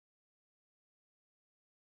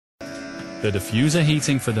The diffuser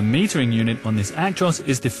heating for the metering unit on this Actros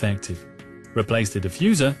is defective. Replace the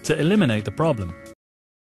diffuser to eliminate the problem.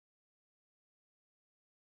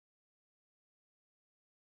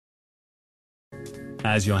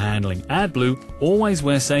 As you're handling AdBlue, always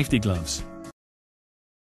wear safety gloves.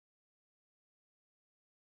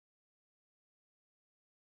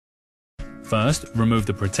 First, remove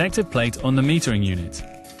the protective plate on the metering unit.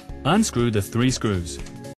 Unscrew the 3 screws.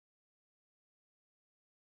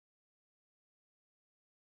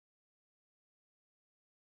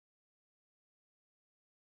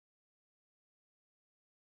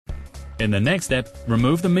 In the next step,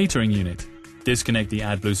 remove the metering unit. Disconnect the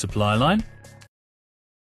AdBlue supply line,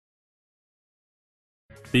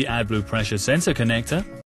 the AdBlue pressure sensor connector,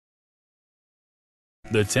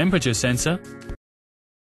 the temperature sensor,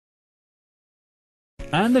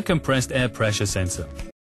 and the compressed air pressure sensor.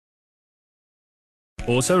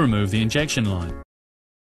 Also remove the injection line,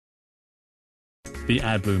 the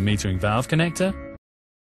AdBlue metering valve connector,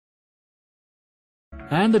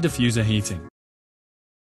 and the diffuser heating.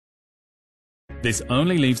 This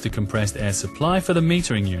only leaves the compressed air supply for the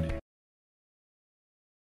metering unit.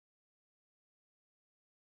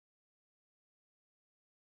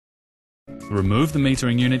 Remove the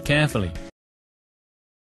metering unit carefully.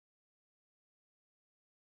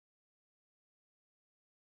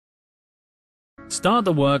 Start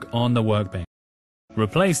the work on the workbench.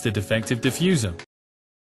 Replace the defective diffuser.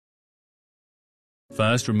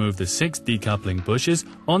 First, remove the 6 decoupling bushes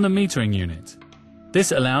on the metering unit.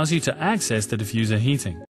 This allows you to access the diffuser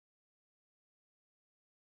heating.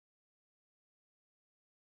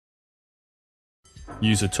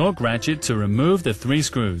 Use a torque ratchet to remove the 3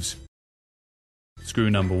 screws. Screw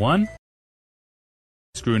number 1,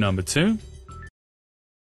 screw number 2,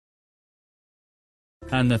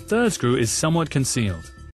 and the 3rd screw is somewhat concealed.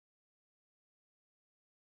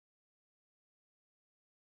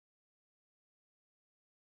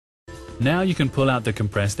 Now you can pull out the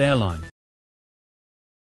compressed air line.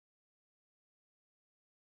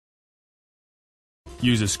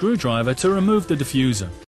 Use a screwdriver to remove the diffuser.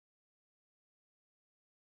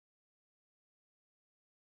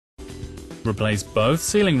 Replace both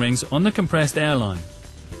sealing rings on the compressed air line.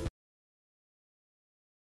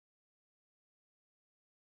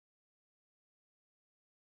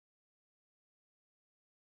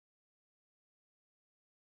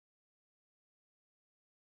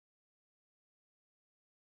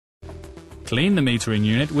 Clean the metering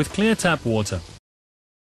unit with clear tap water,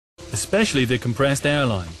 especially the compressed air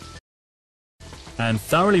line, and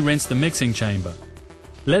thoroughly rinse the mixing chamber.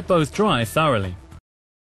 Let both dry thoroughly.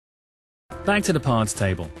 Back to the parts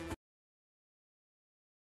table.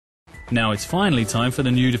 Now it's finally time for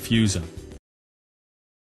the new diffuser.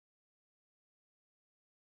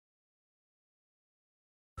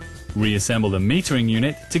 Reassemble the metering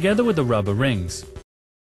unit together with the rubber rings.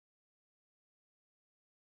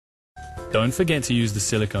 Don't forget to use the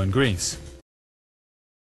silicone grease.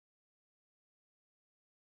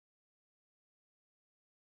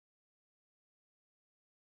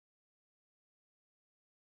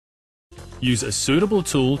 Use a suitable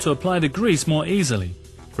tool to apply the grease more easily.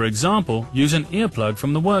 For example, use an earplug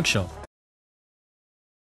from the workshop.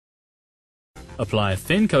 Apply a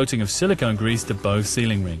thin coating of silicone grease to both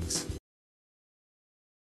sealing rings.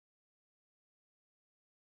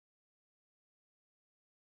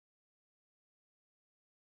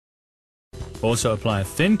 Also apply a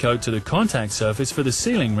thin coat to the contact surface for the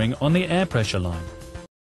sealing ring on the air pressure line.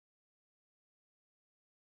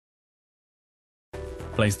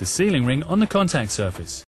 Place the sealing ring on the contact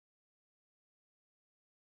surface.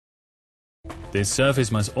 This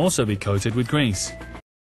surface must also be coated with grease.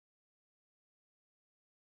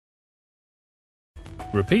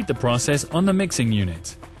 Repeat the process on the mixing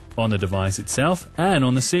unit, on the device itself, and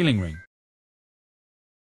on the sealing ring.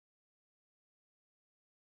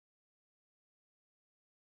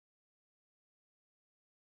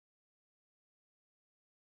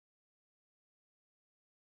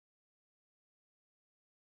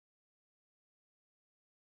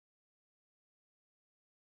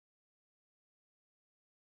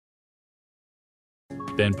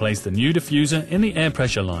 Then place the new diffuser in the air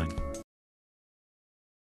pressure line.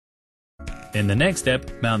 In the next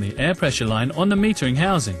step, mount the air pressure line on the metering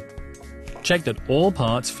housing. Check that all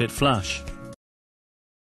parts fit flush.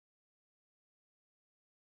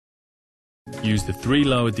 Use the 3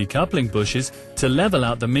 lower decoupling bushes to level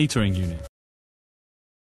out the metering unit.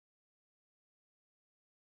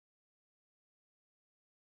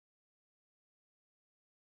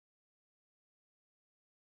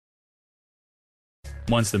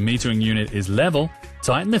 Once the metering unit is level,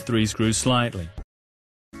 tighten the 3 screws slightly.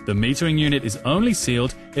 The metering unit is only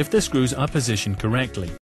sealed if the screws are positioned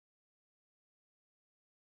correctly.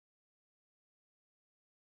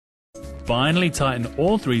 Finally, tighten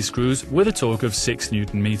all 3 screws with a torque of 6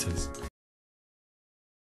 Newton meters.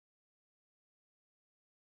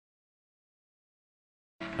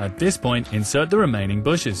 At this point, insert the remaining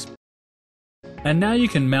bushes. And now you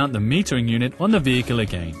can mount the metering unit on the vehicle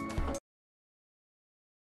again.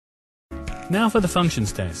 Now for the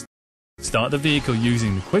functions test. Start the vehicle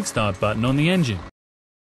using the quick start button on the engine.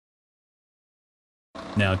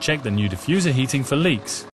 Now check the new diffuser heating for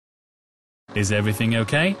leaks. Is everything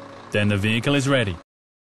okay? Then the vehicle is ready.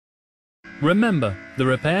 Remember, the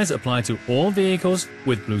repairs apply to all vehicles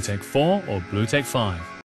with BlueTech 4 or BlueTech 5.